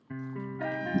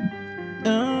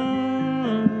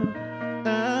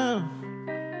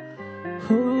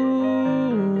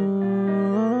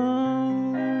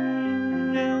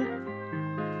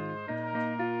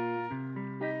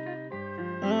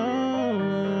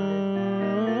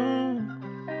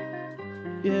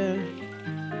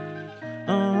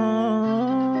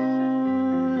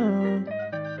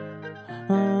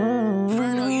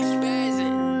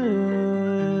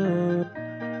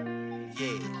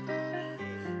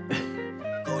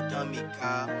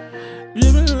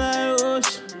Living like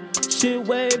ocean, shit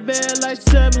waving like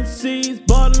 7 seas,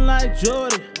 ballin' like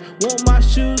Jordan. Want my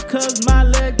shoes cause my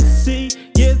legacy.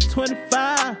 Yeah,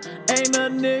 25, ain't a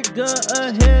nigga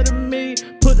ahead of me.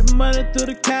 Put the money through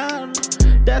the counter,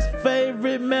 that's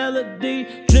favorite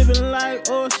melody. Driven like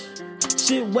ocean,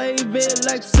 shit waving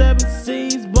like 7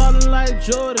 seas, ballin' like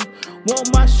Jordan.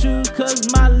 Want my shoes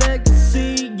cause my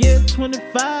legacy. Yeah,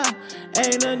 25,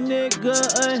 ain't a nigga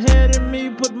ahead of me.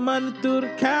 Put money through the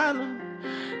counter,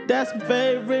 that's my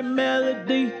favorite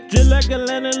melody. Drill like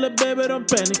Atlanta, little baby, don't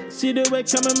panic. See the way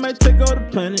coming, might take over the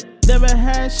planet. Never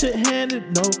had shit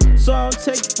handed, no, so I don't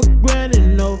take it for granted,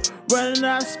 no. Running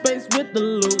out of space with the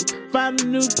loot, find a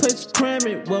new place to cram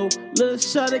it, whoa. Little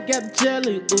shawty got the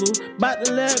jelly, ooh, bout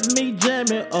to let me jam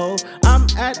it, oh. I'm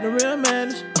acting real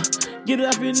managed, get it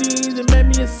off your knees and make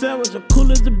me a sandwich. I'm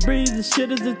cool as the breeze, the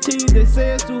shit is a tease. They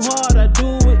say it's too hard, I do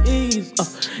it with ease.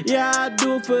 Yeah, I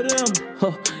do it for them.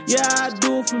 Yeah, I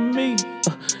do it for me.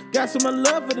 Got so much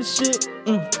love for the shit.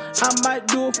 I might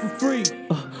do it for free.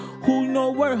 Who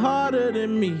know work harder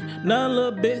than me? None,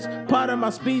 little bitch. Part of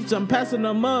my speech, I'm passing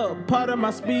them up. Part of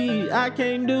my speed, I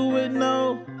can't do it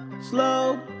no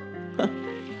slow.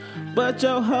 But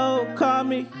your hoe call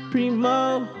me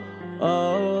Primo.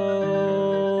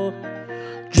 Oh,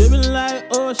 drippin' like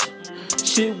ocean,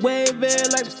 shit waving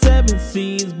like 7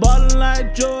 seas, ballin'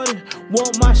 like Jordan.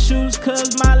 Want my shoes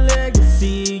cause my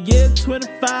legacy. Yeah,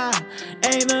 25,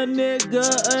 ain't a nigga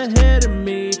ahead of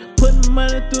me. Putting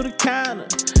money through the counter,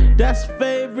 that's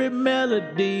favorite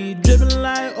melody. Drippin'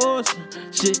 like ocean,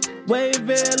 shit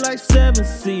waving like 7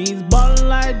 seas, ballin'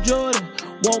 like Jordan.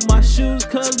 Want my shoes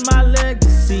cause my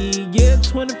legacy. Yeah,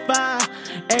 25,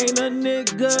 ain't a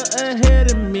nigga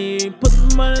ahead of me. Put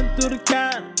the money through the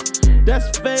counter,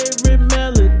 that's favorite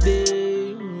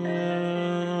melody. Yeah.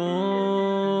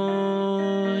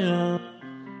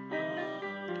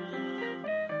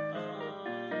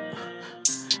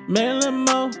 Man,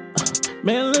 limo,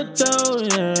 man, little,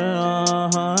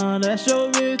 yeah, that's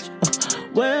your bitch.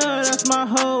 Well, that's my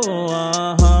hoe,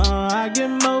 I get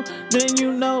more than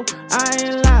you know. I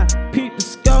ain't lie, peep the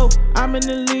scope, I'm in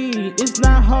the lead. It's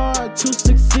not hard to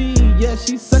succeed. Yeah,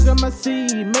 she suckin' my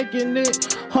seed, making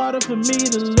it harder for me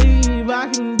to leave. I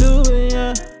can do it,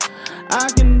 yeah, I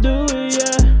can do it,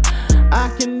 yeah. I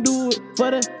can do it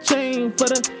for the chain, for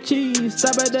the cheese.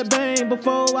 Stop at the bang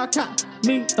before I cop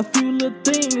me a few little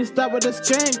things. Stop with the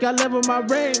skank, I level my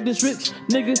rank. This rich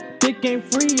nigga dick ain't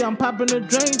free. I'm popping the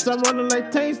drinks, I'm running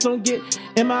like tanks. Don't get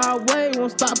in my way,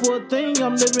 won't stop for a thing.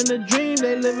 I'm living the dream,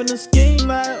 they living the scheme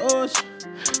like ocean.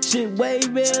 Shit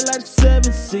waving like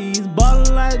 7 seas,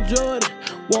 ballin' like Jordan.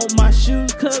 Want my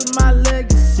shoes cause my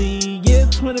legacy. Yeah,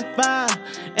 25,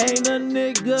 ain't a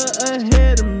nigga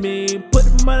ahead of me. Put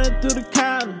the money through the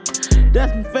counter,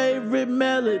 that's my favorite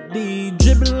melody.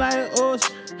 Drippin' like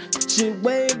ocean, shit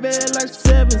waving like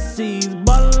 7 seas,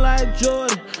 ballin' like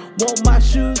Jordan. Want my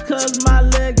shoes cause my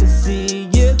legacy.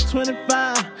 Yeah,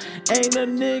 25, ain't a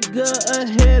nigga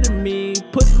ahead of me.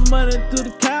 Put the money through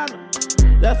the counter,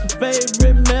 that's my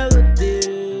favorite melody.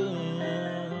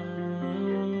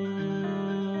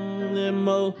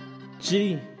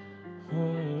 M.O.G.